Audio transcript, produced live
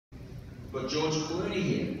Got George Clooney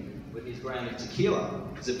here with his brand of tequila.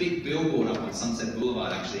 There's a big billboard up on Sunset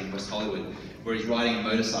Boulevard actually in West Hollywood where he's riding a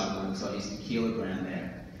motorcycle and he's got his tequila brand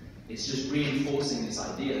there. It's just reinforcing this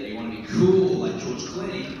idea that you want to be cool like George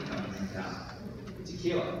Clooney, come and drink out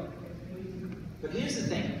tequila. But here's the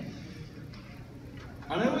thing.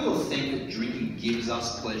 I know we all think that drinking gives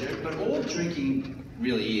us pleasure, but all drinking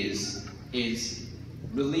really is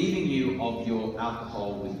relieving you of your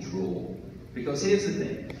alcohol withdrawal. Because here's the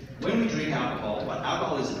thing. When we drink alcohol,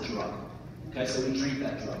 alcohol is a drug. Okay, so we drink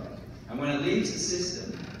that drug. And when it leaves the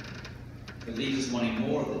system, it leaves us wanting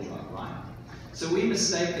more of the drug, right? So we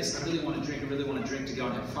mistake this, I really want to drink to go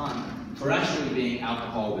and have fun, for actually being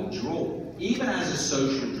alcohol withdrawal. Even as a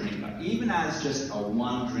social drinker, even as just a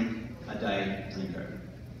one drink a day drinker.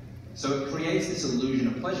 So it creates this illusion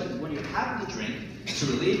of pleasure. When you have the drink to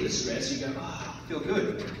relieve the stress, you go, oh, I feel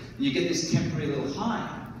good. And you get this temporary little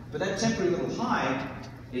high. But that temporary little high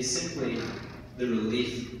is simply the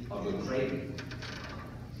relief of your craving.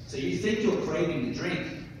 So you think you're craving the drink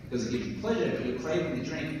because it gives you pleasure, but you're craving the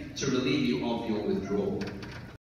drink to relieve you of your withdrawal.